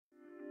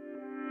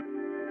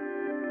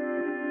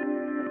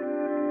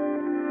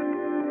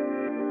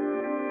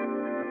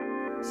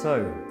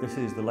So, this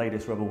is the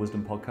latest Rebel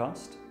Wisdom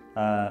podcast,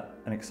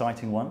 an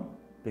exciting one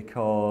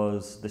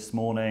because this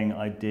morning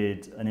I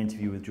did an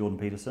interview with Jordan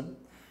Peterson,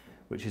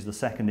 which is the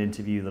second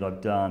interview that I've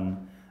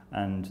done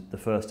and the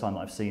first time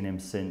that I've seen him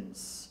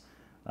since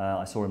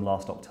I saw him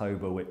last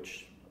October,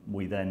 which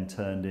we then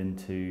turned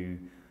into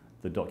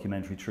the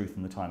documentary Truth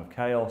in the Time of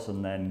Chaos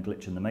and then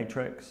Glitch in the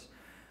Matrix.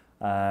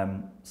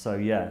 So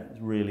yeah, it's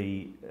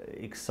really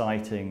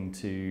exciting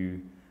to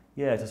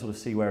sort of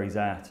see where he's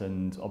at,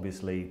 and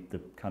obviously the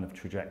kind of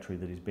trajectory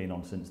that he's been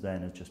on since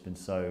then has just been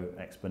so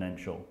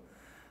exponential.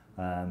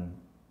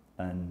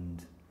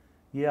 And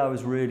yeah, I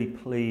was really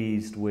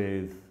pleased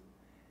with,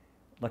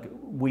 like,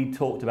 we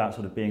talked about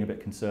sort of being a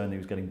bit concerned that he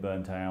was getting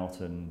burnt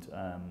out, and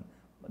I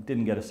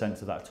didn't get a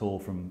sense of that at all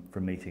from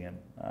meeting him.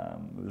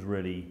 It was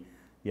really,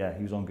 yeah,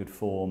 he was on good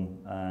form,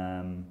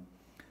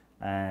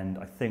 and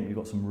I think we've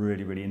got some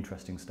really, really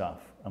interesting stuff,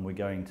 and we're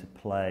going to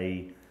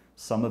play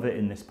some of it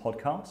in this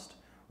podcast,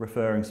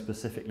 referring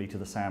specifically to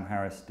the Sam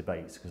Harris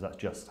debates, because that's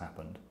just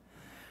happened.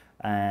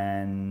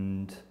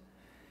 And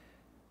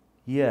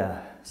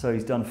yeah, so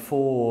he's done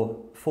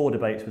four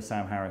debates with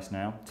Sam Harris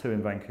now, 2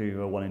 in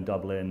Vancouver, 1 in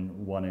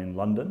Dublin, 1 in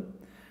London,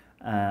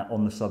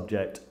 on the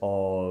subject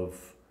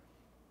of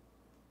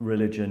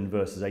religion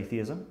versus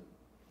atheism.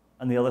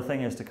 And the other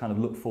thing is to kind of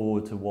look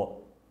forward to what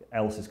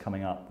else is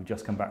coming up. We've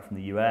just come back from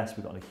the US,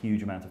 we've got a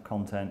huge amount of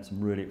content,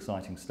 some really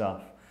exciting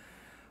stuff.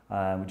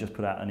 We just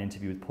put out an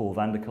interview with Paul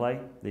van der Klee,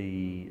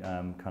 the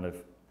kind of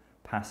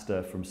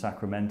pastor from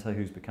Sacramento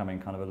who's becoming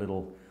kind of a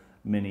little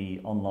mini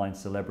online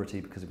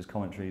celebrity because of his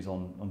commentaries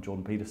on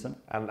Jordan Peterson.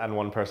 And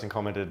one person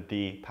commented,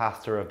 the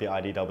pastor of the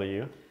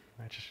IDW.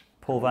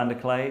 Paul van der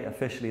Klee,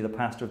 officially the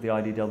pastor of the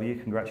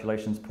IDW.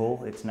 Congratulations,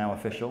 Paul, it's now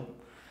official.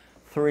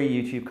 3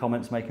 YouTube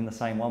comments making the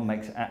same one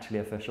makes it actually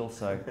official,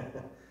 so...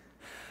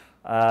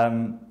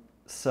 Sam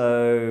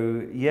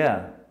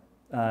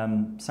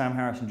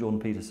Harris and Jordan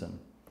Peterson.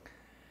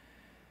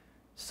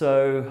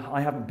 So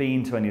I haven't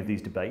been to any of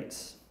these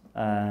debates,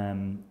 but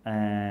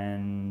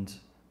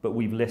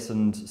we've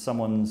listened.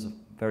 Someone's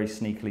very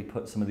sneakily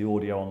put some of the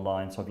audio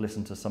online, so I've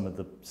listened to some of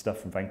the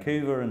stuff from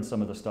Vancouver and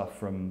some of the stuff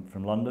from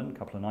London a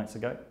couple of nights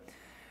ago.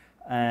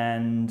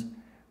 And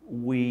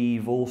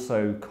we've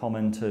also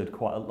commented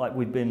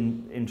we've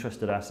been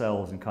interested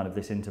ourselves in kind of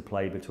this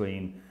interplay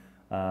between,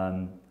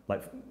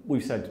 like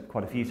we've said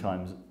quite a few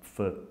times,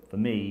 for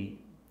me,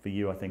 for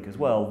you I think as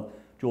well,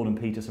 Jordan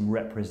Peterson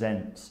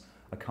represents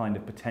a kind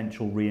of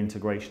potential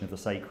reintegration of the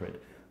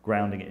sacred,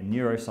 grounding it in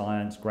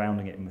neuroscience,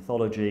 grounding it in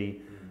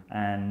mythology,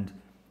 and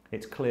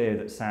it's clear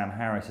that Sam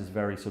Harris is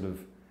very sort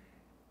of,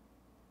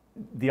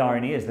 the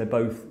irony is they're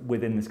both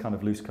within this kind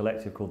of loose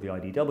collective called the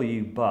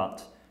IDW,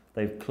 but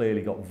they've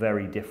clearly got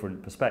very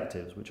different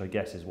perspectives, which I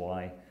guess is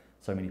why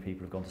so many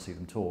people have gone to see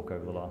them talk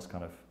over the last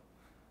kind of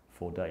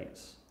 4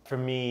 dates. For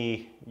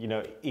me,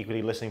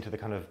 equally listening to the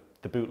kind of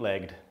the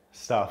bootlegged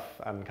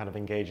stuff and kind of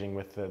engaging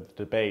with the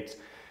debates,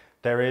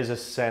 there is a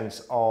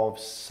sense of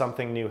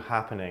something new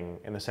happening,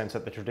 in the sense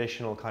that the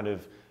traditional kind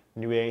of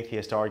new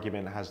atheist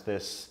argument has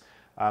this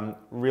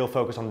real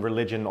focus on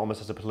religion almost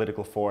as a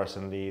political force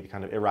and the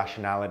kind of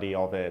irrationality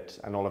of it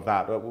and all of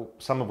that,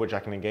 some of which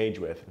I can engage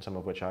with and some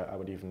of which I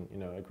would even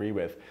agree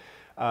with.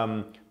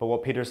 But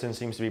what Peterson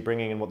seems to be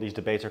bringing and what these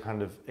debates are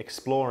kind of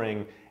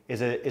exploring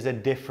is a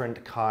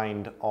different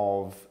kind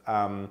of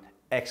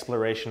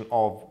exploration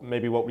of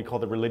maybe what we call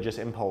the religious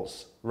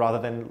impulse, rather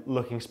than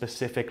looking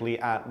specifically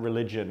at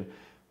religion,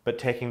 but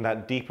taking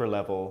that deeper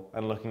level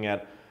and looking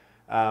at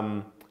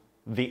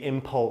the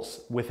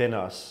impulse within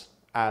us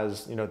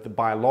as, the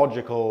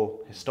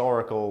biological,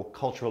 historical,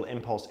 cultural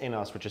impulse in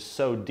us, which is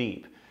so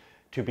deep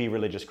to be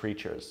religious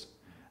creatures.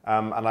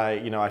 And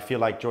I feel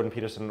like Jordan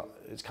Peterson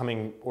is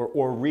coming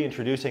or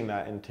reintroducing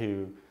that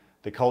into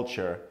the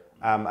culture,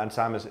 and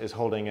Sam is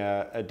holding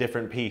a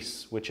different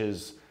piece, which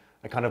is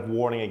a kind of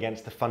warning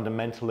against the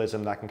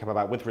fundamentalism that can come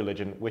about with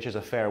religion, which is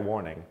a fair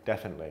warning,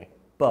 definitely.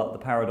 But the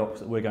paradox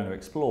that we're going to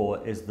explore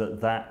is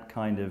that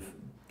kind of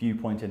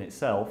viewpoint in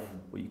itself,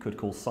 what you could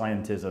call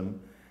scientism,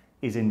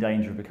 is in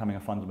danger of becoming a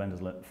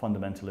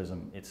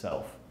fundamentalism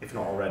itself. If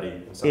not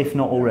already. If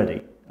not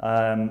already.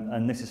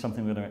 And this is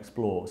something we're going to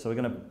explore. So we're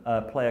going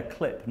to play a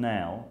clip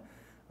now.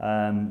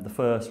 One of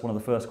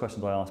the first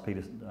questions I asked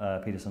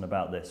Peterson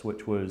about this,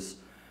 which was,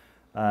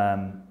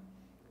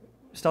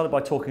 started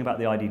by talking about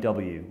the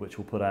IDW, which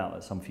we'll put out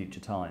at some future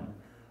time.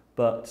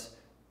 But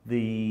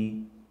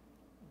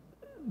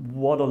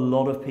what a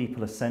lot of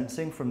people are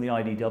sensing from the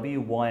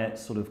IDW, why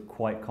it's sort of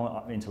quite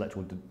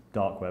intellectual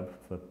dark web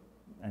for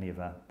any of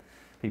our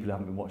people who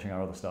haven't been watching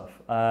our other stuff,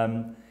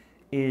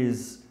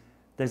 is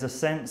there's a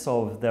sense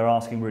of they're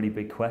asking really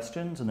big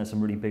questions and there's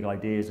some really big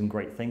ideas and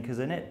great thinkers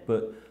in it,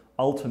 but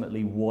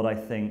ultimately what I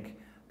think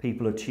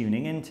people are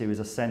tuning into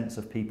is a sense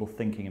of people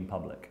thinking in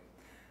public,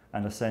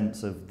 and a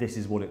sense of this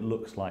is what it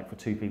looks like for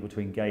 2 people to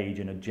engage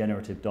in a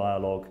generative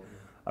dialogue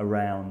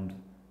around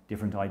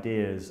different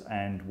ideas,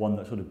 and one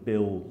that sort of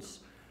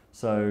builds.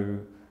 So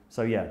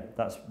yeah,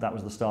 that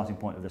was the starting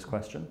point of this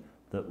question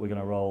that we're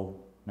going to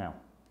roll now.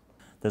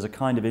 There's a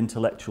kind of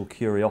intellectual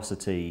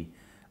curiosity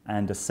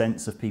and a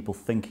sense of people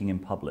thinking in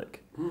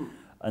public.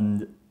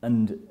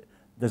 And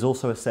there's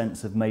also a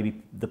sense of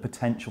maybe the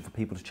potential for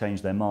people to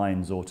change their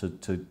minds or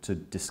to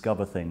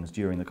discover things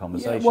during the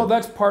conversation. Yeah, well,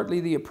 that's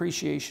partly the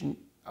appreciation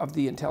of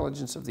the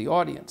intelligence of the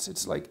audience.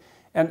 It's like,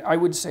 and I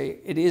would say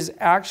it is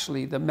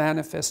actually the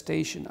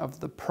manifestation of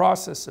the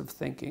process of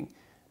thinking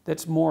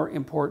that's more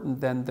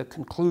important than the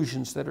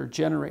conclusions that are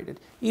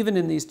generated. Even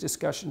in these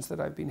discussions that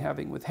I've been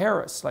having with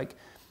Harris, like,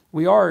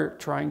 we are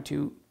trying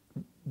to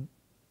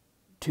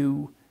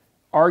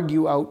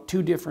argue out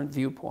two different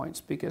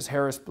viewpoints, because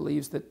Harris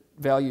believes that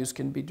values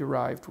can be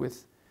derived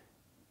with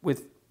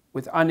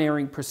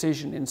unerring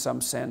precision in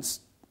some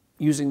sense,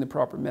 using the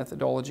proper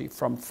methodology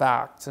from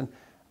facts. And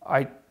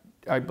I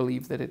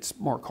believe that it's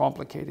more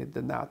complicated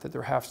than that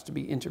there has to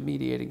be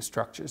intermediating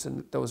structures, and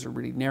that those are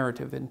really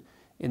narrative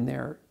in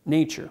their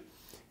nature.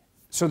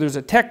 So there's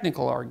a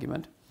technical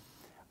argument,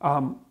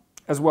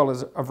 as well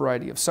as a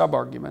variety of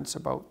sub-arguments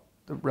about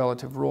the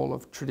relative role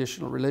of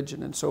traditional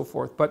religion and so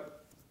forth. But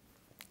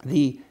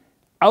the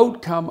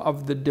outcome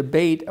of the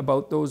debate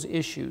about those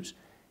issues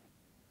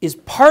is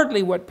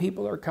partly what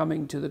people are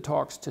coming to the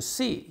talks to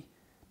see,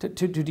 to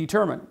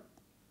determine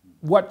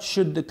what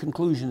should the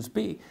conclusions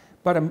be.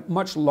 But a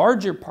much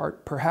larger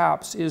part,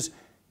 perhaps, is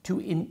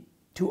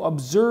to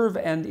observe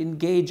and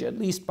engage, at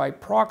least by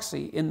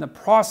proxy, in the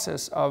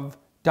process of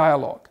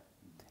dialogue.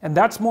 And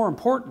that's more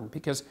important,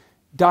 because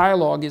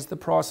dialogue is the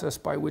process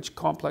by which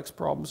complex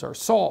problems are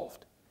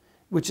solved,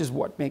 which is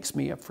what makes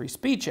me a free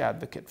speech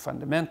advocate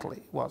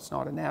fundamentally. Well, it's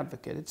not an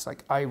advocate. It's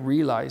like, I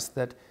realize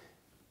that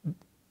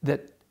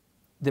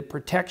the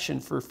protection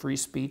for free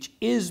speech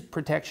is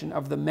protection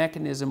of the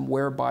mechanism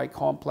whereby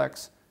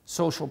complex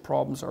social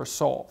problems are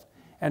solved.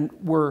 And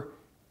we're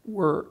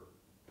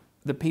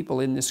the people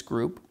in this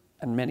group,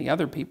 and many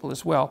other people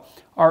as well,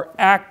 are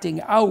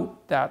acting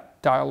out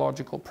that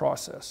dialogical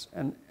process.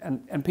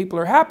 And people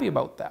are happy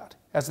about that,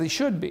 as they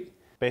should be.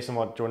 Based on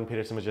what Jordan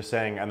Peterson was just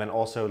saying, and then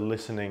also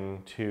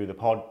listening to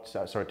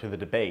the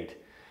debate,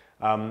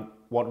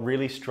 what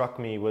really struck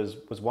me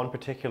was one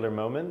particular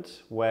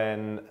moment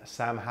when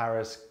Sam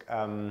Harris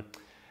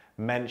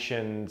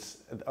mentions,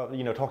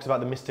 talks about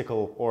the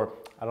mystical, or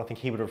I don't think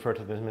he would refer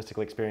to them as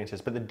mystical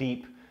experiences, but the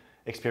deep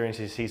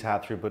experiences he's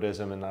had through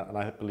Buddhism and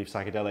I believe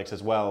psychedelics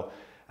as well.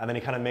 And then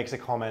he kind of makes a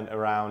comment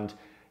around,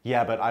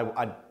 yeah, but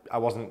I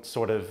wasn't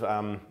sort of,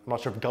 I'm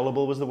not sure if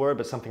gullible was the word,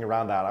 but something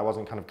around that. I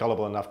wasn't kind of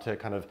gullible enough to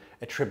kind of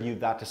attribute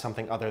that to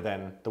something other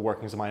than the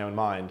workings of my own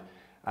mind.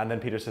 And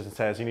then Peterson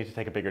says, you need to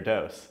take a bigger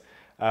dose.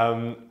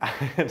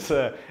 It's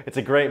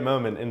a great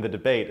moment in the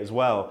debate as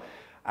well.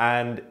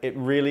 And it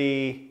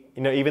really,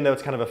 even though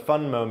it's kind of a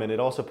fun moment, it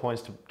also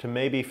points to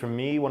maybe, for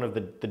me, one of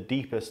the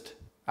deepest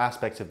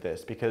aspects of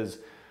this, because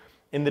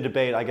in the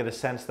debate, I get a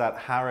sense that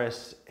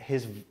Harris,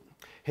 his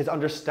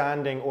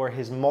understanding or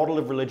his model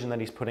of religion that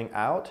he's putting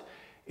out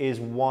is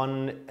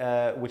one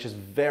which is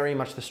very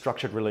much the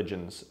structured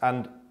religions.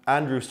 And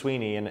Andrew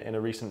Sweeney, in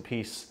a recent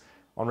piece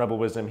on Rebel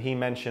Wisdom, he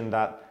mentioned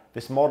that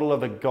this model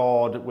of a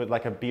god with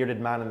like a bearded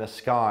man in the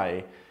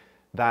sky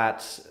that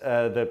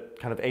the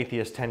kind of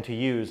atheists tend to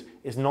use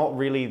is not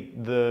really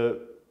the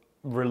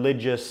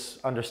religious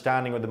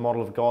understanding or the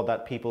model of God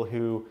that people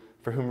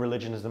for whom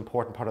religion is an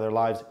important part of their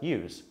lives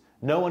use.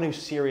 No one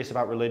who's serious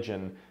about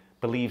religion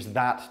believes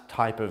that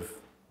type of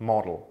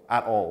model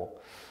at all.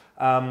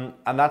 And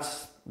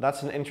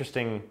that's an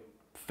interesting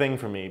thing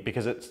for me,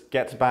 because it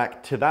gets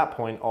back to that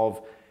point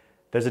of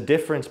there's a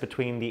difference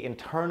between the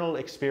internal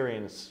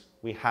experience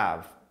we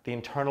have, the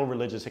internal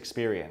religious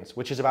experience,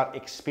 which is about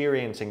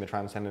experiencing the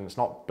transcendent. It's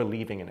not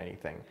believing in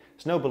anything.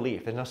 There's no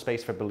belief. There's no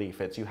space for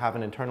belief. It's you have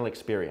an internal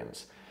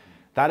experience.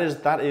 That is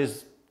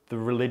the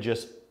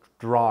religious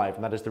drive,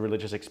 and that is the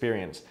religious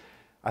experience.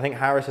 I think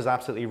Harris is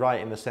absolutely right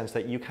in the sense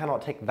that you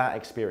cannot take that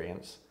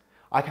experience.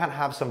 I can't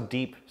have some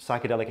deep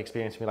psychedelic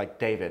experience and be like,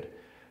 David,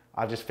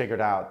 I've just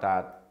figured out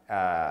that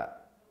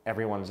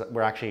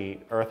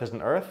Earth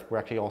isn't Earth. We're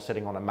actually all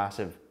sitting on a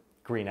massive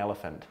green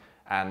elephant.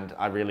 And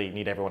I really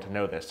need everyone to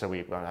know this, so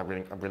I'm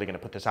really going to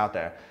put this out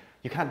there.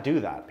 You can't do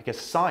that, because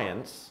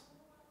science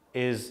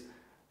is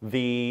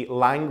the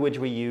language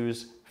we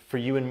use for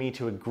you and me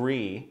to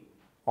agree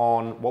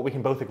on what we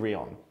can both agree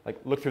on. Like,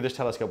 look through this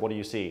telescope, what do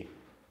you see?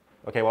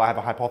 Okay, well, I have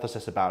a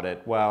hypothesis about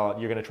it. Well,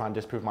 you're going to try and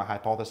disprove my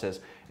hypothesis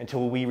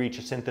until we reach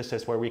a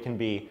synthesis where we can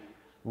be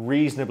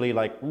reasonably,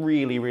 like,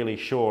 really, really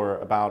sure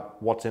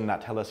about what's in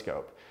that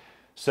telescope.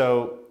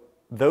 So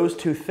those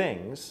two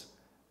things,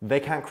 they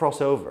can't cross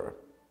over.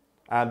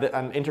 And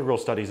integral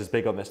studies is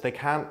big on this. They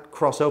can't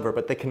cross over,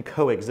 but they can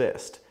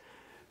coexist.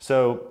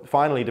 So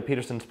finally, to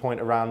Peterson's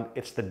point around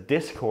it's the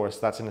discourse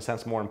that's in a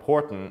sense more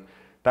important,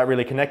 that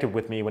really connected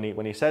with me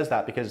when he says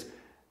that, because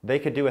they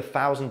could do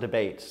 1,000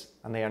 debates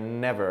and they are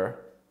never,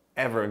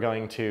 ever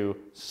going to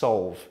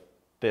solve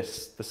the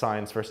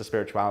science versus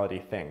spirituality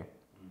thing.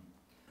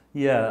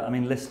 Yeah, I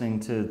mean,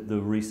 listening to the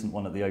recent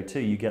one at the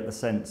O2, you get the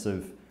sense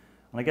of,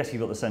 and I guess you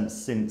got the sense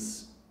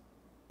since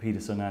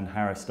Peterson and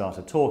Harris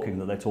started talking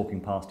that they're talking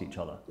past each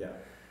other. Yeah.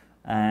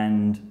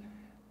 And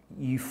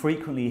you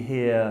frequently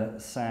hear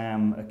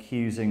Sam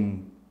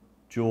accusing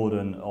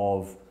Jordan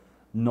of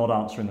not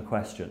answering the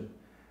question.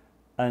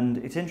 And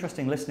it's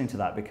interesting listening to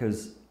that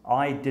because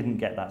I didn't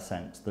get that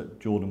sense that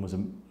Jordan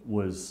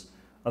was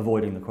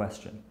avoiding the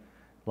question.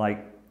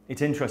 Like,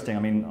 it's interesting, I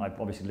mean,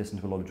 I've obviously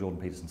listened to a lot of Jordan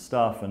Peterson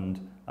stuff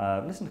and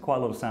listened to quite a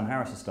lot of Sam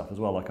Harris's stuff as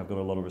well. Like, I've got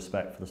a lot of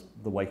respect for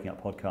the Waking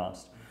Up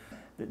podcast.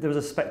 There was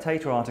a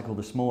Spectator article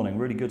this morning,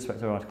 really good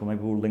Spectator article,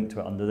 maybe we'll link to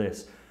it under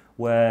this,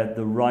 where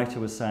the writer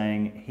was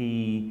saying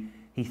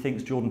he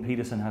thinks Jordan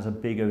Peterson has a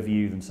bigger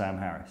view than Sam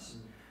Harris.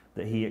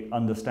 That he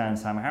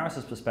understands Sam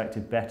Harris's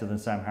perspective better than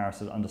Sam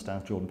Harris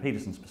understands Jordan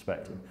Peterson's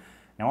perspective.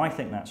 Now, I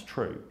think that's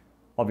true.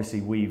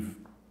 Obviously, we've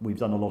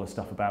done a lot of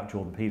stuff about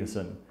Jordan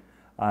Peterson.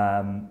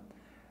 And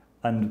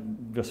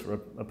just for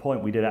a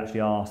point, we did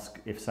actually ask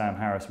if Sam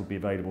Harris would be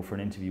available for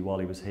an interview while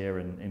he was here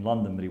in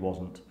London, but he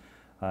wasn't,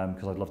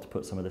 because I'd love to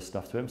put some of this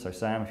stuff to him. So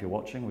Sam, if you're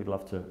watching, we'd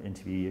love to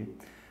interview you.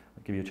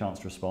 I'll give you a chance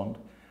to respond.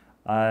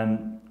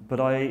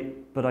 But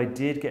I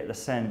did get the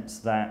sense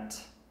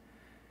that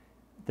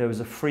there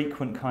was a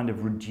frequent kind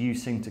of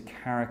reducing to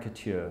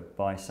caricature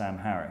by Sam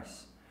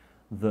Harris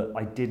that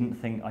I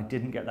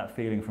didn't get that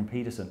feeling from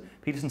Peterson.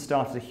 Peterson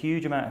started a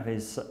huge amount of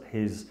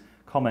his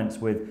comments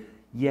with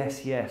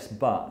yes, yes,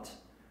 but,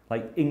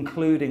 like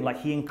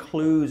he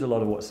includes a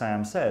lot of what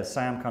Sam says.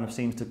 Sam kind of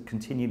seems to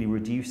continually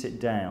reduce it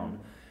down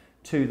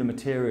to the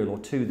material or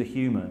to the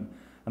human,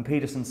 and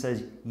Peterson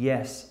says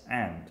yes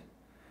and.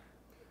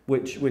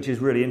 Which is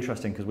really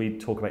interesting because we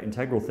talk about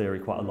integral theory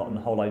quite a lot, and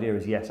the whole idea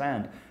is yes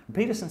and. And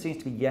Peterson seems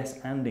to be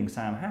yes-anding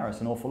Sam Harris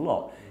an awful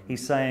lot.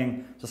 He's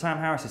saying, so Sam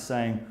Harris is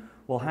saying,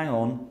 well, hang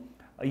on,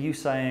 are you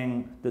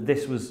saying that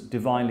this was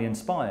divinely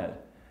inspired?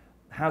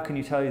 How can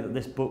you tell you that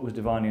this book was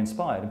divinely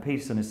inspired? And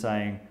Peterson is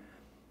saying,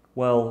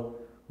 well,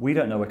 we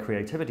don't know where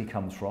creativity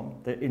comes from.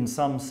 That in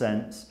some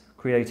sense,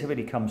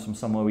 creativity comes from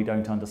somewhere we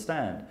don't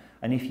understand.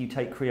 And if you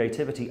take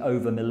creativity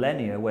over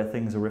millennia where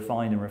things are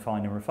refined and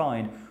refined and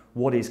refined,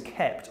 what is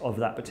kept of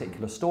that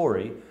particular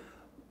story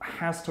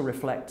has to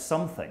reflect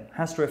something,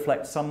 has to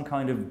reflect some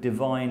kind of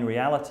divine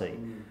reality,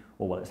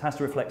 or well, it has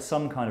to reflect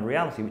some kind of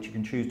reality which you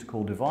can choose to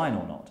call divine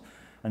or not.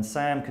 And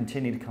Sam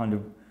continued to kind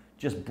of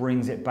just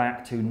brings it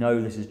back to, no,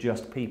 this is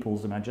just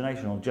people's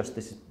imagination, or just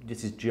this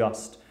is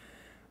just.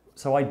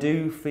 So I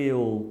do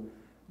feel,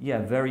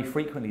 very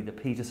frequently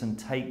that Peterson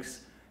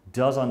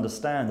does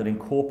understand that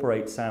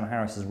incorporates Sam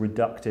Harris's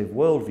reductive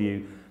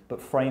worldview,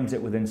 but frames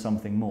it within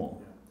something more.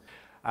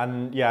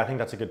 And yeah, I think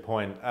that's a good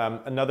point.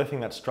 Another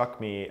thing that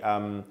struck me,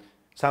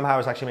 Sam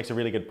Harris actually makes a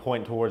really good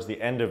point towards the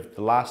end of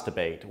the last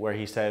debate where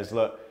he says,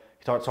 look,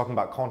 he starts talking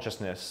about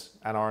consciousness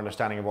and our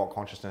understanding of what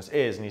consciousness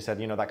is. And he said,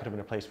 that could have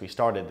been a place we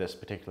started this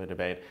particular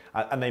debate.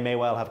 And they may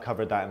well have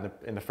covered that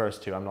in the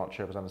first two. I'm not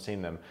sure because I haven't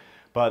seen them.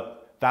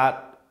 But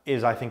that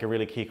is, I think, a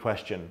really key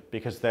question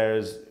because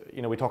there's,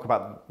 we talk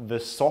about the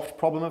soft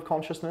problem of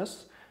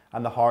consciousness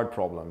and the hard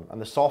problem. And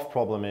the soft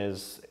problem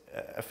is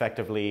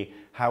effectively,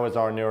 how is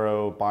our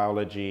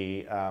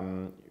neurobiology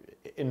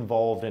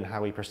involved in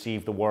how we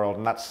perceive the world?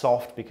 And that's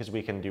soft because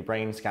we can do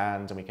brain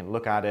scans and we can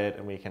look at it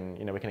and we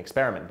can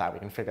experiment that, we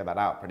can figure that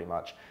out pretty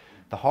much.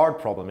 The hard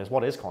problem is,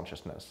 what is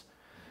consciousness?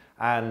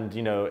 And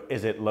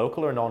is it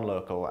local or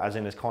non-local? As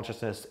in, is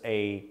consciousness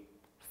a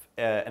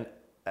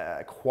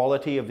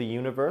quality of the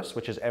universe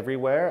which is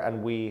everywhere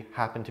and we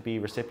happen to be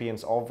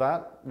recipients of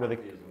that?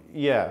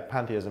 Pantheism.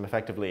 Pantheism,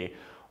 effectively.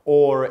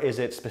 Or is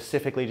it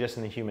specifically just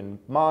in the human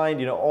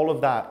mind? All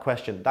of that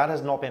question, that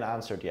has not been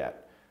answered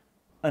yet.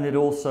 And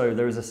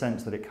there is a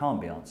sense that it can't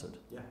be answered.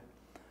 Yeah.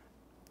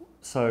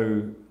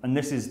 So, and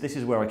this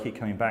is where I keep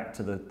coming back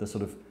to the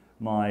sort of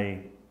my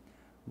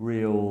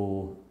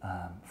real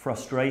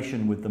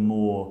frustration with the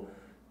more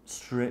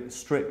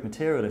strict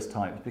materialist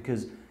types,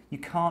 because you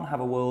can't have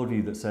a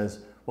worldview that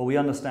says, well, we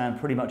understand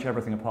pretty much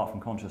everything apart from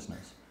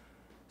consciousness.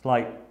 It's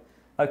like,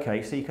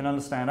 okay, so you can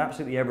understand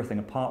absolutely everything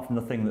apart from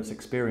the thing that's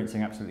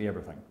experiencing absolutely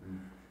everything.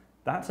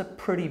 That's a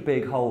pretty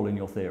big hole in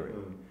your theory.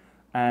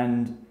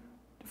 And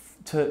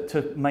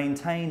to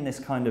maintain this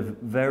kind of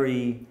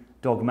very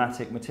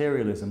dogmatic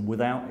materialism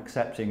without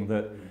accepting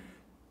that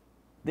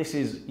this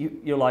is,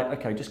 you're like,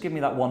 okay, just give me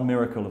that one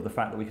miracle of the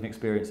fact that we can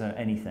experience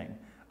anything,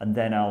 and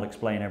then I'll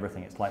explain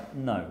everything. It's like,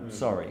 no,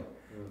 sorry.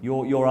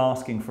 You're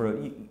asking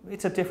for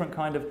it's a different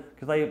kind of,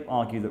 because they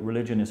argue that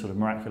religion is sort of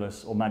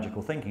miraculous or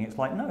magical thinking. It's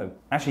like, no,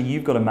 actually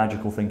you've got a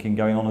magical thinking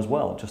going on as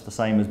well, just the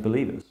same as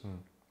believers.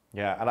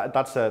 Yeah, and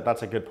that's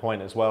a good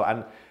point as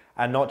well.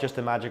 And not just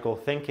the magical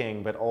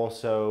thinking, but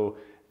also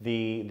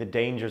the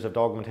dangers of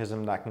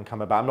dogmatism that can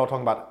come about. I'm not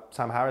talking about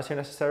Sam Harris here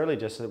necessarily,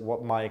 just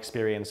what my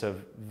experience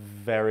of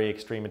very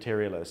extreme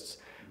materialists,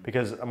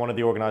 because I'm one of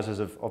the organizers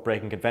of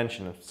Breaking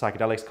Convention, a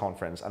psychedelics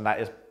conference, and that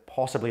is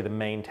possibly the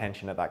main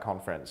tension at that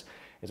conference.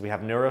 Is we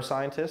have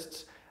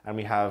neuroscientists and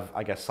we have,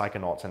 I guess,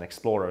 psychonauts and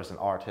explorers and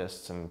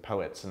artists and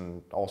poets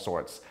and all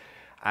sorts.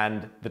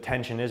 And the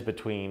tension is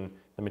between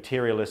the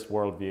materialist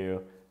worldview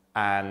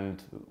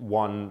and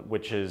one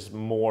which is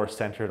more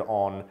centered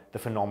on the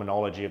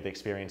phenomenology of the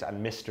experience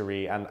and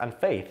mystery and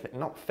faith.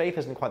 Not faith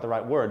isn't quite the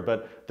right word,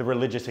 but the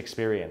religious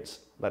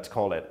experience, let's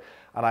call it.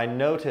 And I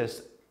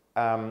noticed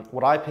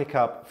what I pick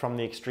up from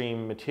the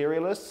extreme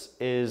materialists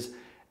is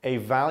a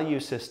value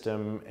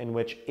system in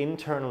which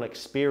internal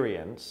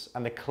experience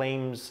and the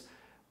claims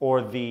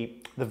or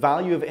the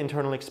value of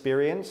internal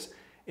experience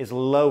is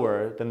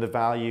lower than the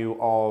value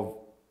of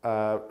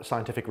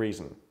scientific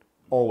reason,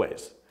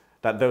 always.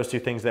 That those two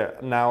things there.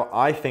 Now,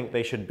 I think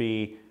they should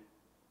be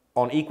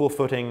on equal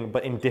footing,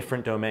 but in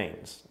different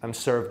domains and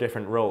serve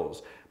different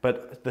roles.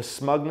 But the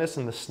smugness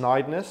and the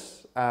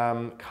snideness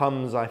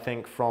comes, I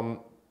think,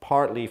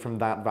 partly from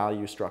that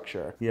value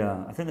structure.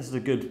 Yeah, I think this is a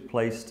good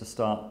place to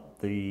start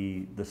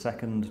the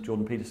second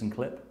Jordan Peterson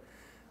clip.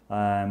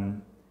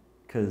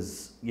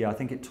 Because, yeah, I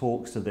think it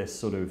talks to this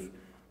sort of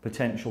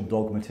potential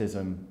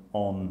dogmatism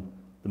on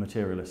the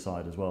materialist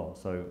side as well.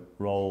 So,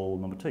 roll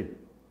number 2.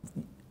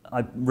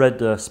 I read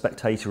a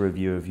Spectator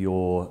review of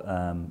your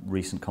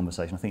recent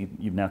conversation. I think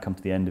you've now come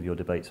to the end of your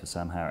debates with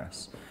Sam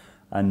Harris.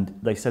 And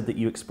they said that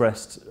you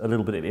expressed a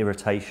little bit of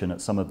irritation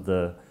at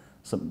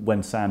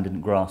when Sam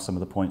didn't grasp some of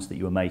the points that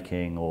you were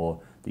making,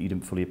 or that you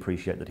didn't fully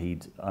appreciate that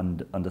he'd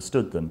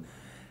understood them.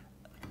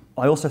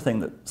 I also think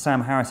that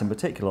Sam Harris in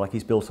particular, like,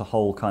 he's built a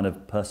whole kind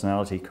of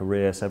personality,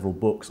 career, several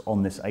books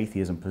on this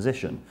atheism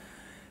position.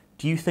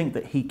 Do you think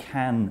that he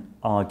can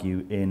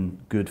argue in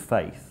good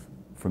faith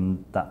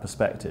from that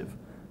perspective?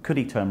 Could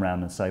he turn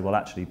around and say, well,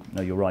 actually,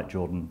 no, you're right,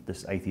 Jordan,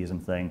 this atheism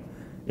thing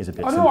is a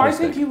bit simplistic? No,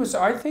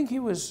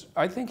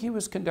 I think he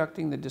was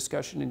conducting the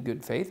discussion in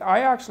good faith.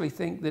 I actually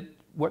think that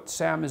what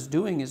Sam is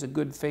doing is a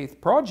good faith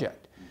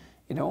project.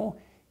 You know,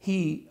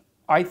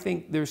 I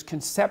think there's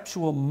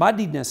conceptual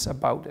muddiness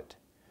about it.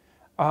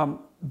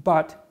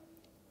 But,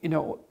 you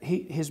know,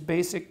 his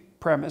basic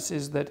premise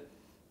is that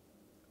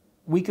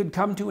we could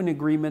come to an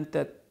agreement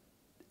that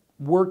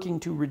working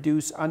to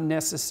reduce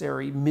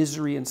unnecessary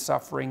misery and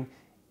suffering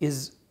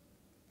is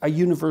a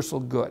universal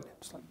good.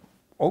 It's like,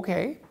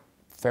 okay,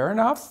 fair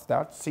enough.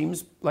 That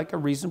seems like a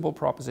reasonable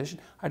proposition.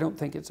 I don't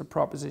think it's a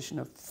proposition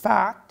of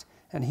fact,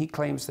 and he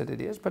claims that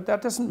it is, but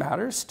that doesn't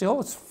matter.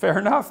 Still, it's fair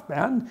enough,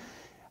 man.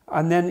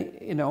 And then,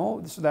 you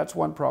know, so that's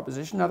one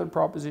proposition. Another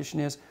proposition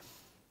is,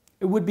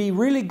 it would be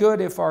really good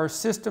if our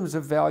systems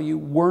of value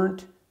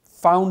weren't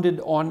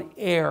founded on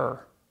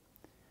error.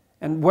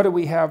 And what do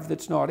we have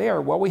that's not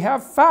error? Well, we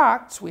have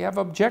facts. We have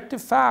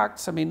objective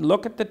facts. I mean,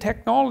 look at the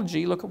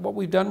technology. Look at what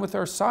we've done with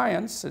our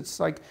science.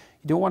 It's like,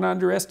 you don't want to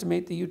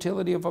underestimate the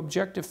utility of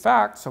objective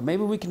facts. So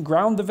maybe we can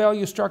ground the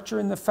value structure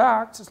in the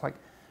facts. It's like,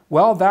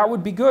 well, that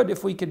would be good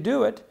if we could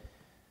do it.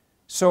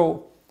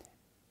 So,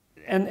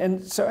 and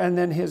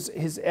then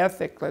his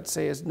ethic, let's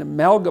say, is an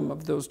amalgam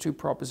of those two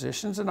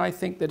propositions. And I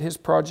think that his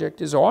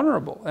project is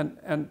honorable.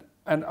 And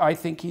I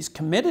think he's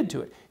committed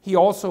to it. He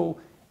also,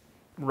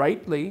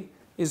 rightly,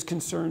 is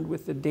concerned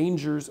with the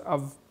dangers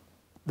of,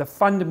 the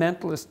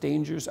fundamentalist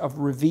dangers of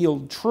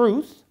revealed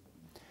truth,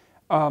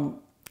 and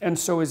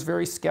so is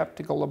very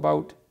skeptical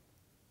about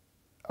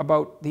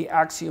the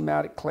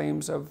axiomatic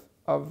claims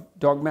of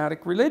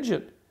dogmatic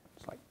religion.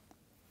 It's like,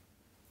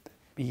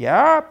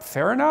 yeah,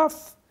 fair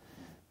enough,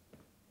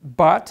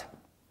 but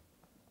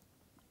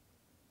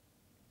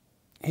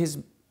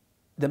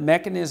the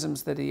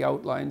mechanisms that he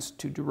outlines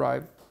to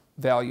derive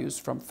values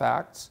from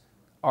facts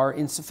are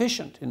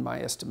insufficient in my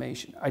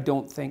estimation. I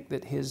don't think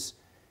that his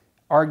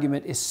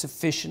argument is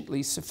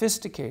sufficiently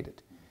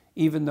sophisticated,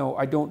 even though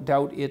I don't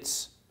doubt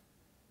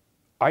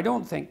I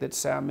don't think that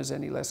Sam is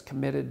any less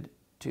committed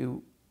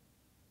to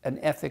an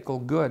ethical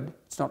good.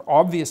 It's not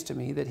obvious to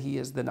me that he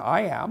is than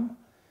I am,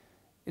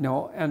 you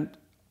know, and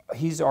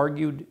he's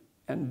argued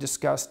and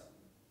discussed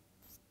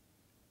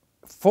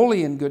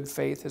fully in good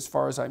faith as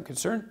far as I'm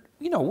concerned,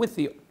 you know, with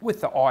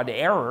the odd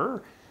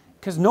error,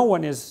 because no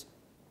one is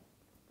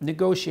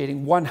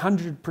negotiating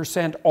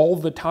 100% all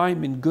the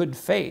time in good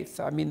faith.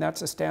 I mean,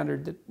 that's a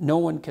standard that no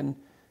one can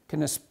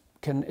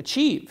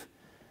achieve.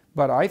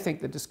 But I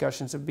think the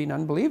discussions have been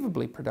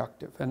unbelievably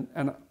productive,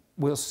 and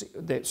we'll see.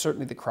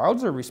 Certainly, the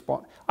crowds are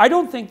responding. I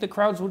don't think the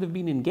crowds would have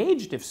been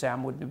engaged if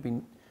Sam wouldn't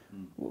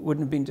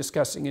have been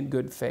discussing in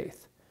good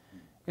faith,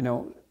 you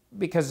know,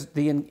 because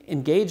the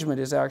engagement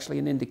is actually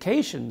an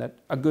indication that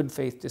a good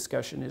faith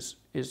discussion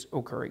is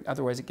occurring.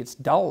 Otherwise, it gets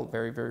dull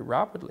very, very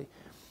rapidly.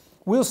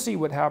 We'll see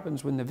what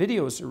happens when the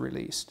videos are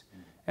released,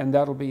 and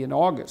that'll be in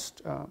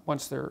August,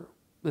 once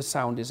the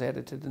sound is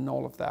edited and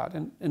all of that.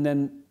 And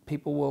then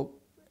people will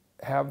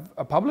have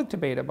a public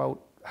debate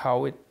about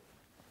how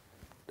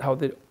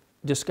the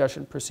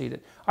discussion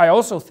proceeded. I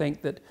also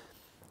think that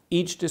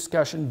each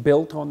discussion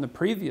built on the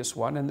previous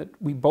one, and that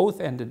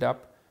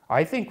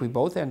I think we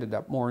both ended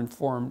up more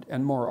informed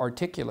and more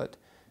articulate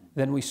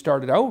than we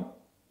started out.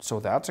 So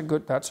that's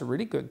a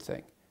really good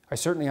thing. I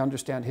certainly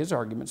understand his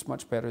arguments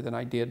much better than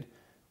I did,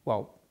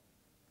 well,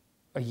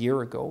 a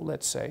year ago,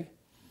 let's say.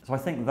 So I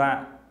think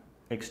that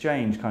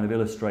exchange kind of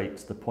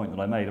illustrates the point that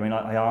I made. I mean,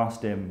 I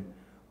asked him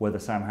whether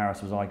Sam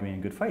Harris was arguing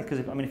in good faith, because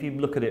if you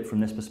look at it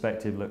from this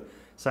perspective, look,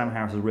 Sam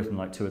Harris has written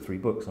like 2 or 3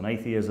 books on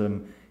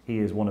atheism. He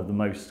is one of the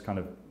most kind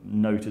of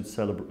noted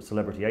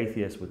celebrity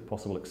atheists, with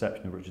possible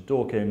exception of Richard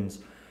Dawkins.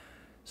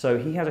 So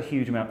he has a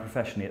huge amount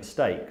professionally at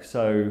stake.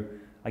 So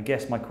I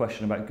guess my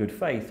question about good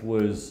faith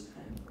was,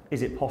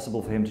 is it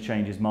possible for him to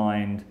change his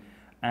mind?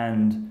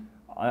 And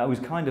I was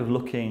kind of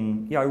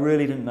looking, I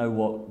really didn't know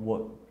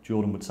what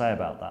Jordan would say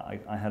about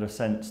that. I had a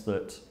sense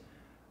that,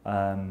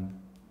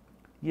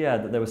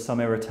 that there was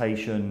some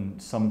irritation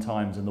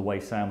sometimes in the way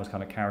Sam was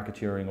kind of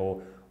caricaturing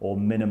or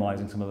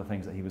minimizing some of the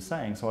things that he was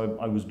saying. So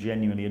I was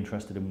genuinely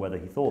interested in whether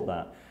he thought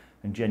that,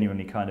 and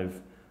genuinely kind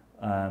of,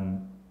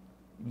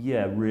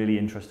 really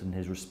interested in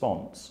his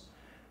response.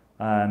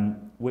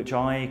 Which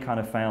I kind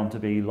of found to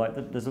be like,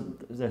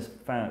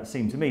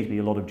 seemed to me to be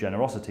a lot of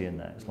generosity in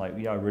there. It's like,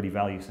 I really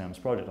value Sam's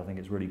project, I think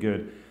it's really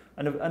good,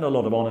 and a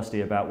lot of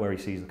honesty about where he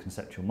sees the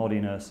conceptual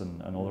moddiness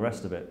and all the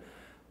rest of it.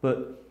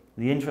 But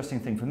the interesting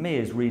thing for me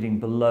is reading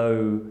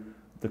below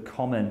the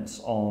comments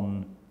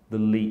on the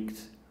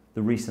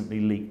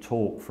recently leaked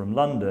talk from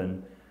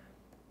London,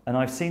 and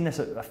I've seen this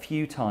a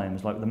few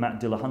times, like the Matt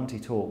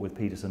Dillahunty talk with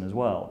Peterson as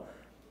well.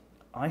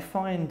 I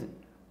find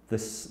the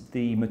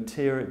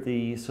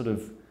sort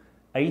of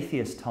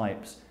atheist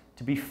types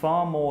to be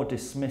far more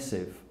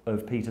dismissive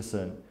of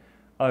Peterson.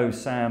 Oh,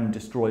 Sam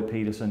destroyed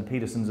Peterson,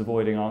 Peterson's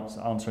avoiding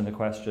answering the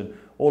question,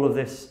 all of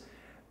this.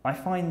 I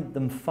find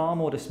them far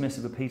more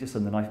dismissive of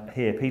Peterson than I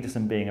hear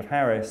Peterson being of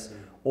Harris,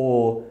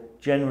 or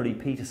generally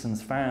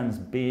Peterson's fans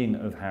being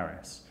of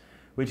Harris,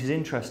 which is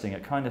interesting.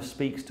 It kind of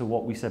speaks to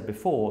what we said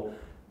before,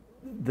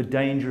 the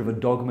danger of a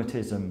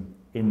dogmatism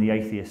in the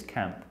atheist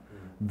camp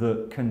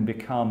that can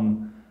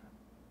become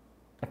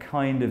a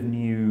kind of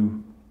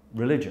new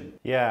religion.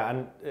 Yeah,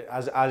 and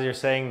as you're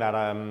saying that,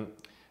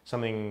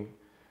 something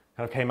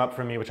kind of came up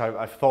for me, which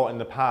I've thought in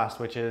the past,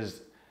 which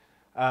is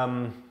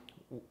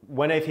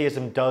when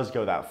atheism does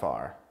go that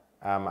far,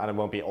 and it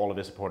won't be all of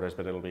his supporters,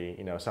 but it'll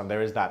be,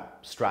 there is that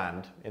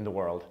strand in the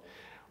world.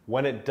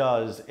 When it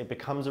does, it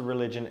becomes a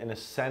religion in a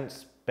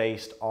sense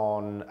based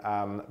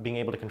on being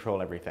able to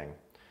control everything.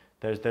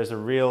 There's a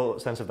real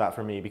sense of that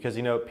for me, because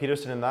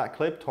Peterson in that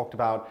clip talked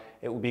about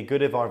it would be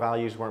good if our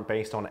values weren't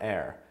based on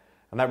air,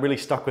 and that really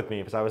stuck with me,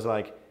 because I was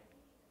like,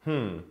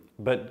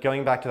 but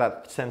going back to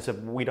that sense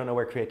of we don't know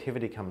where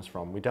creativity comes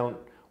from, we don't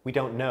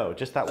know,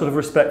 just that sort of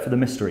respect for the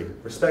mystery.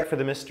 Respect for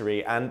the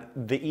mystery, and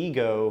the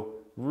ego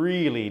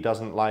really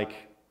doesn't like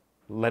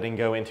letting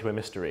go into a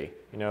mystery.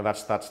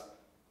 That's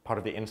part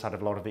of the inside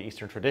of a lot of the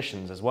Eastern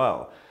traditions as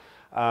well.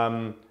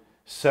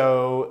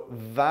 So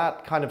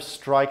that kind of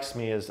strikes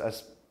me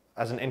as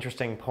an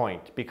interesting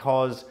point,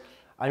 because,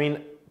 I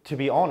mean, to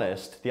be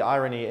honest, the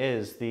irony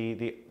is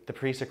the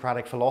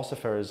pre-Socratic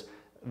philosophers,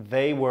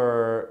 they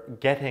were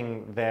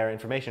getting their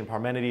information,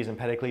 Parmenides and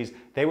Empedocles,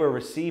 they were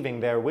receiving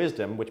their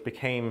wisdom, which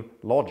became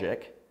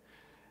logic,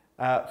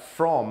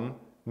 from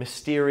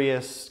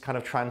mysterious kind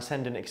of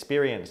transcendent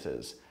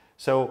experiences.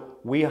 So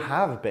we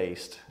have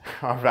based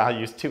our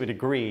values to a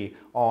degree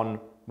on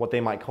what they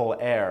might call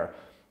air,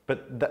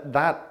 but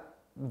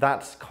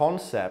that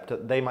concept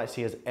that they might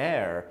see as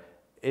air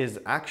is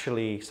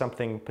actually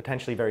something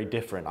potentially very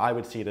different. I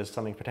would see it as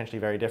something potentially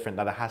very different,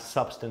 that it has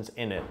substance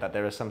in it, that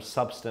there is some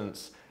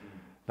substance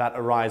that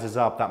arises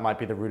up that might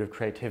be the root of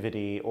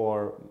creativity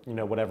or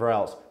whatever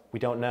else. We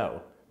don't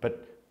know.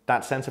 But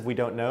that sense of we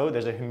don't know,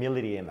 there's a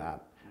humility in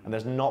that. And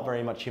there's not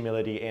very much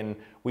humility in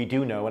we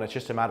do know, and it's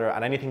just a matter,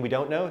 and anything we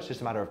don't know, it's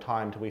just a matter of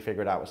time till we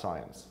figure it out with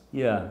science.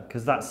 Yeah,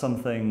 because that's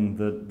something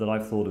that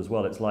I've thought as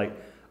well. It's like,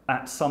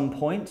 at some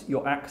point,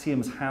 your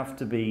axioms have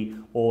to be,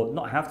 or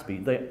not have to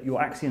be,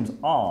 your axioms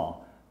are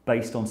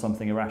based on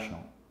something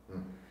irrational.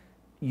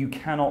 You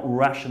cannot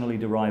rationally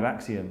derive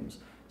axioms.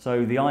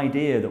 So the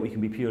idea that we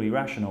can be purely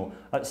rational,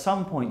 at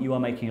some point you are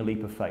making a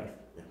leap of faith.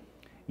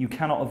 You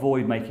cannot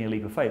avoid making a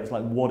leap of faith. It's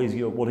like, what is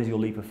your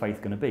leap of faith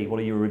going to be? What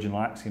are your original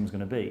axioms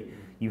going to be?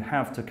 You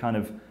have to kind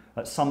of,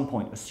 at some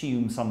point,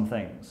 assume some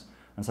things.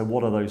 And so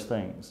what are those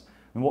things?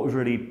 And what was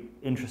really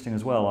interesting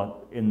as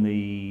well in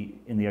the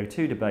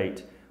O2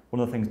 debate, one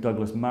of the things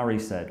Douglas Murray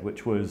said,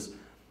 which was,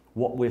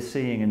 what we're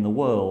seeing in the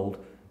world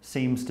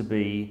seems to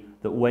be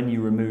that when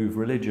you remove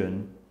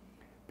religion,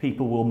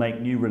 people will make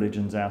new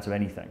religions out of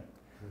anything.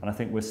 And I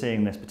think we're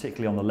seeing this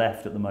particularly on the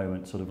left at the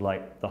moment, sort of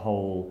like the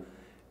whole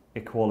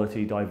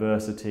equality,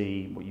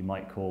 diversity, what you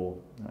might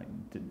call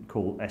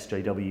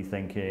SJW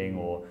thinking,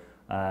 or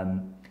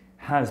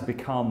has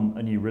become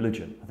a new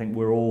religion. I think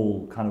we're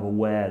all kind of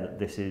aware that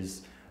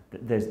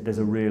there's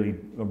a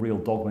real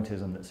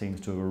dogmatism that seems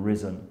to have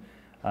arisen,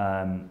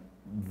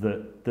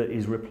 that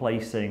is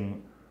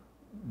replacing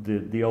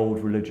the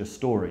old religious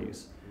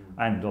stories,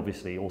 and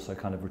obviously also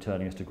kind of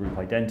returning us to group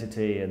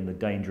identity and the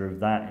danger of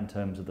that in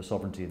terms of the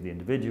sovereignty of the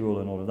individual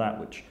and all of that,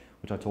 which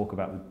I talk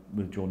about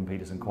with Jordan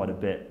Peterson quite a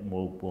bit, and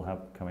we'll have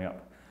coming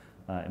up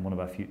in one of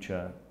our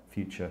future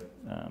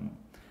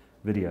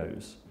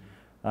videos.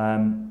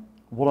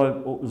 What I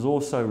was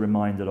also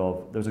reminded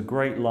of, there was a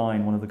great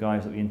line, one of the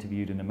guys that we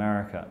interviewed in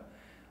America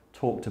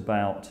talked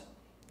about,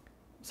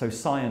 so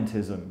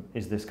scientism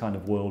is this kind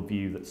of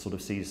worldview that sort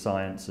of sees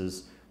science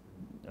as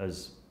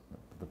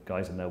the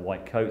guys in their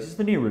white coats. It's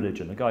the new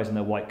religion, the guys in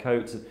their white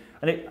coats.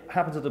 And it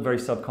happens at a very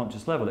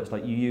subconscious level. It's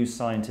like you use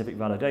scientific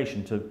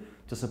validation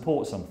to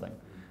support something.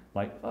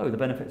 Like, oh, the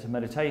benefits of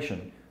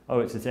meditation. oh,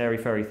 it's this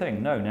airy-fairy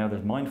thing. No, now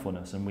there's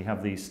mindfulness, and we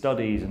have these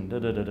studies, and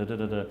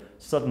da-da-da-da-da-da.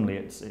 Suddenly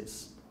it's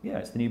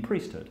the new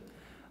priesthood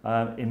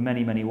in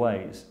many, many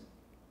ways.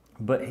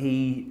 But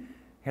he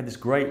had this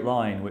great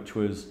line, which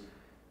was,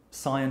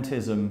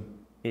 scientism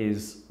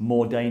is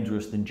more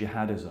dangerous than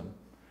jihadism,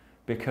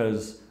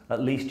 because at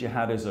least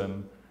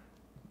jihadism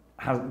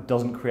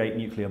doesn't create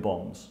nuclear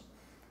bombs.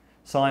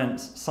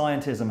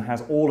 Scientism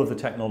has all of the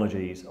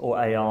technologies, or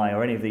AI,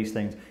 or any of these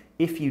things.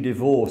 If you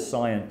divorce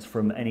science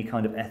from any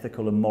kind of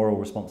ethical and moral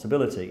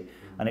responsibility,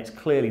 and it's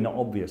clearly not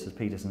obvious, as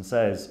Peterson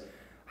says,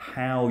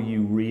 how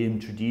you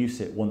reintroduce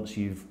it once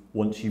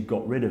you've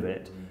got rid of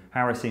it.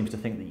 Harris seems to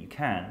think that you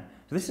can.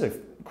 So this is a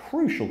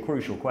crucial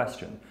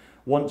question.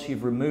 Once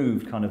you've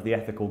removed kind of the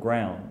ethical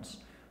grounds,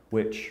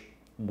 which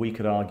we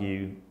could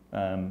argue,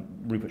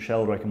 Rupert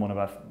Sheldrake in one of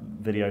our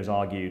videos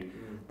argued,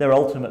 they're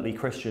ultimately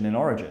Christian in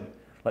origin.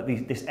 Like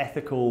this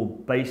ethical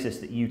basis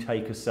that you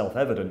take as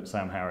self-evident,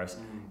 Sam Harris,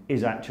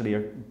 is actually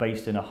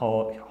based in a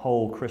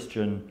whole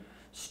Christian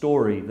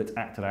story that's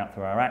acted out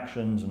through our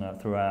actions and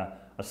through our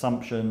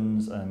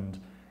assumptions, and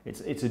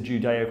it's a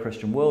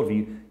Judeo-Christian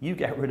worldview. You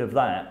get rid of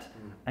that,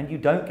 and you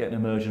don't get an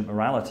emergent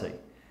morality.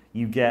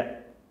 You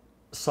get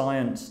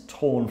science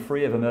torn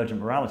free of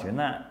emergent morality, and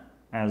that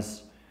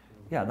is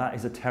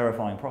a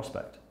terrifying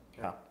prospect.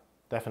 Yeah,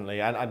 definitely.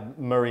 And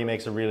Murray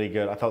makes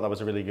I thought that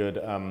was a really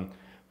good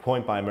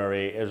point by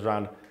Murray, is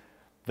around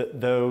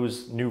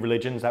those new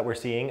religions that we're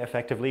seeing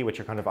effectively, which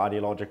are kind of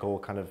ideological,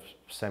 kind of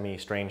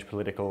semi-strange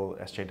political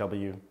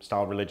SJW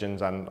style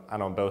religions, and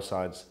on both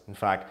sides. In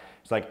fact,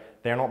 it's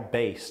like they're not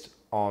based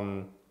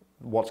on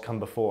what's come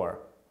before.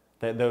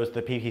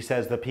 He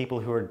says the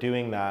people who are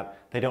doing that,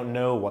 they don't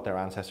know what their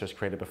ancestors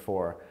created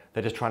before.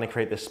 They're just trying to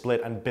create this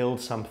split and build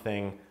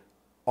something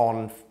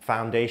on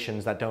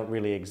foundations that don't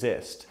really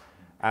exist.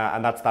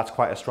 And that's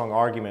quite a strong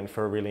argument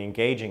for really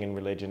engaging in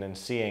religion and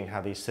seeing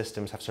how these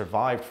systems have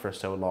survived for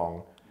so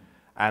long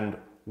and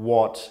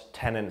what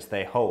tenets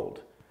they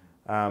hold,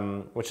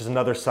 which is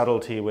another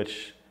subtlety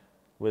which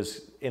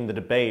was in the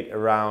debate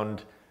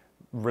around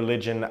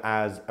religion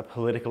as a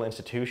political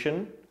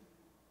institution,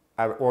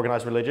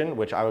 organized religion,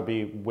 which I would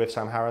be with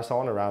Sam Harris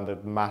on, around the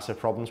massive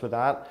problems with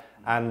that,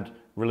 and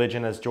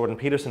religion as Jordan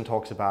Peterson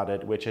talks about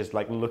it, which is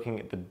like looking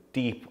at the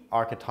deep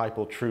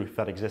archetypal truth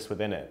that exists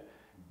within it,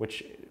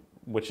 which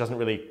doesn't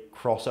really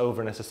cross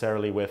over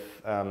necessarily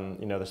with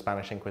the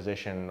Spanish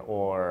Inquisition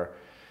or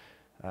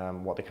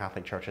what the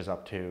Catholic Church is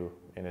up to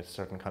in a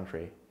certain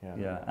country.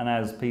 Yeah, and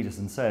as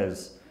Peterson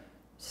says,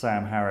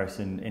 Sam Harris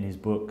in his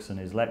books and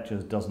his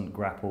lectures doesn't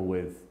grapple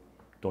with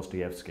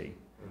Dostoevsky,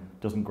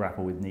 doesn't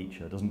grapple with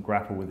Nietzsche, doesn't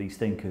grapple with these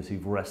thinkers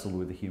who've wrestled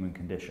with the human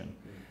condition,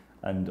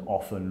 and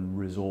often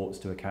resorts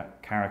to a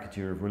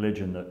caricature of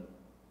religion that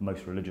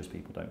most religious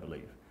people don't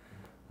believe.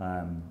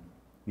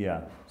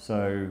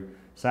 So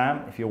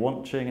Sam, if you're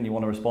watching and you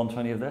want to respond to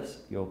any of this,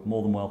 you're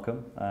more than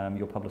welcome.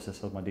 Your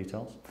publicist has my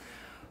details.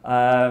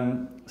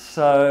 Let's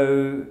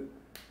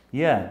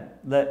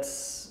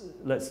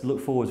look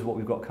forward to what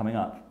we've got coming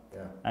up.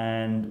 Yeah.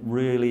 And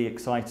really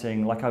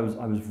exciting. Like I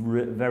was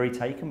very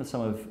taken with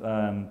some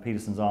of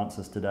Peterson's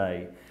answers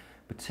today,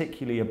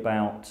 particularly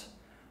about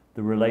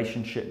the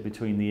relationship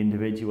between the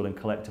individual and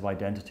collective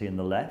identity in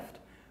the left,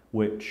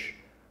 which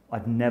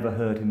I'd never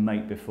heard him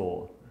make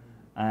before.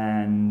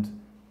 And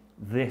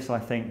this, I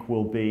think,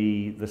 will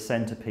be the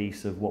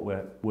centerpiece of what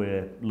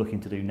we're looking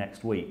to do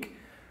next week,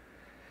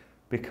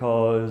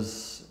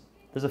 because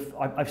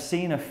I've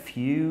seen a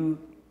few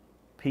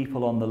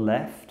people on the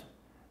left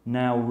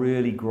now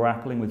really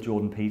grappling with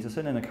Jordan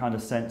Peterson in a kind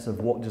of sense of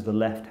what does the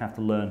left have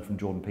to learn from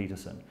Jordan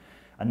Peterson,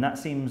 and that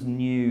seems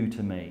new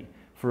to me.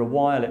 For a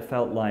while, it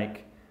felt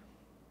like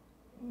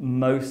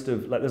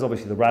there's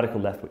obviously the radical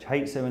left which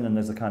hates him, and then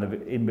there's the kind of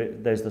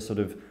there's the sort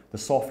of the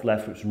soft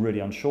left which is really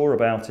unsure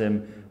about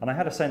him, and I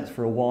had a sense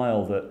for a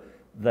while that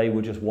they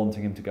were just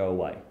wanting him to go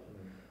away,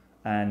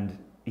 and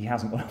he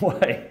hasn't gone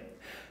away.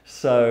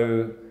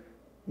 So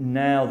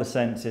now the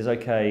sense is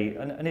okay,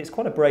 and it's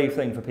quite a brave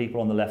thing for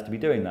people on the left to be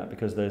doing that,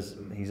 because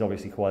he's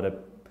obviously quite a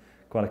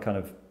kind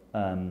of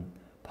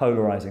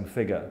polarizing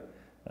figure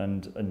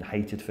and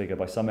hated figure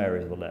by some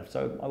areas of the left.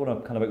 So I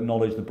want to kind of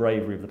acknowledge the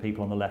bravery of the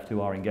people on the left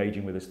who are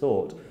engaging with his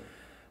thought.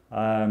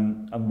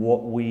 And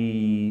what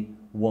we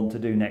want to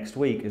do next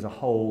week is a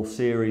whole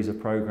series of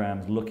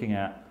programs looking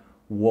at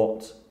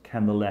what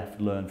can the left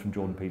learn from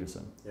Jordan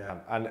Peterson. Yeah,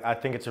 and I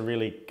think it's a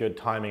really good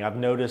timing. I've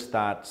noticed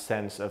that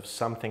sense of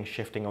something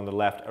shifting on the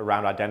left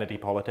around identity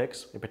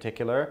politics in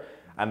particular,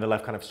 and the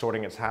left kind of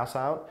sorting its house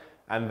out.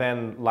 And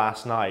then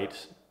last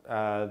night,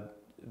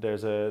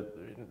 there's a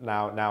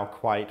now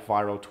quite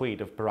viral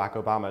tweet of Barack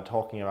Obama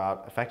talking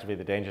about effectively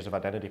the dangers of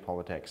identity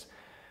politics,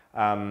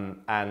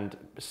 and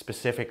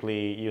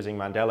specifically using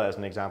Mandela as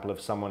an example of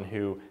someone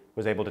who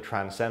was able to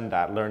transcend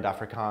that, learned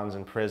Afrikaans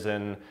in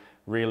prison,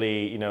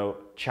 really,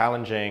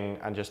 challenging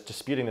and just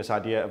disputing this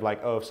idea of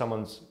like, oh, if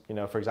someone's,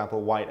 for example,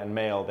 white and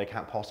male, they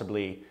can't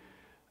possibly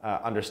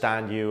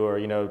understand you, or,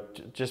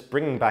 just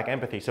bringing back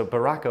empathy. So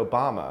Barack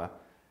Obama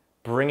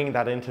bringing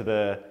that into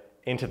the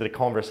into the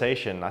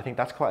conversation, I think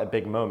that's quite a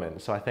big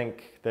moment. So I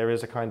think there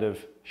is a kind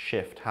of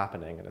shift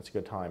happening, and it's a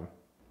good time.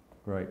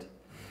 Great.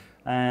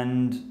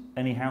 And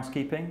any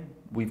housekeeping?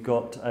 We've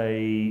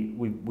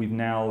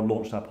now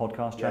launched our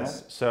podcast channel.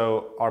 Yes.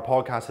 So our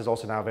podcast is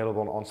also now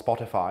available on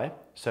Spotify.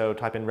 So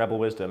type in Rebel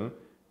Wisdom.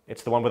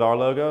 It's the one with our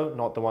logo,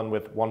 not the one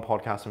with one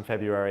podcast in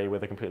February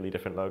with a completely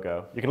different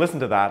logo. You can listen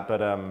to that,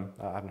 but I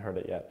haven't heard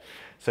it yet.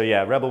 So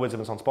yeah, Rebel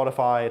Wisdom is on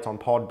Spotify. It's on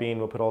Podbean.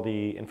 We'll put all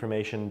the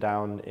information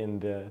down in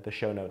the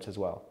show notes as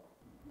well.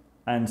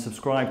 And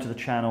subscribe to the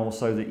channel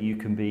so that you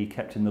can be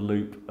kept in the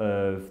loop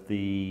of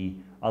the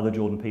other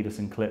Jordan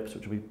Peterson clips,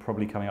 which will be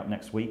probably coming up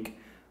next week,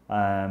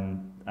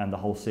 and the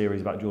whole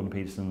series about Jordan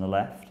Peterson and the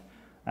left,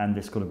 and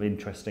this kind of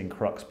interesting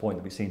crux point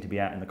that we seem to be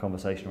at in the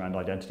conversation around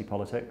identity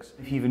politics.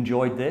 If you've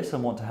enjoyed this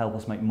and want to help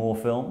us make more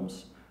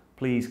films,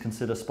 please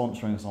consider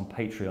sponsoring us on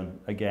Patreon.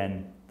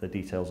 Again, the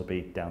details will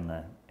be down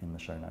there in the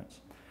show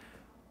notes.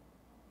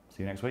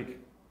 See you next week.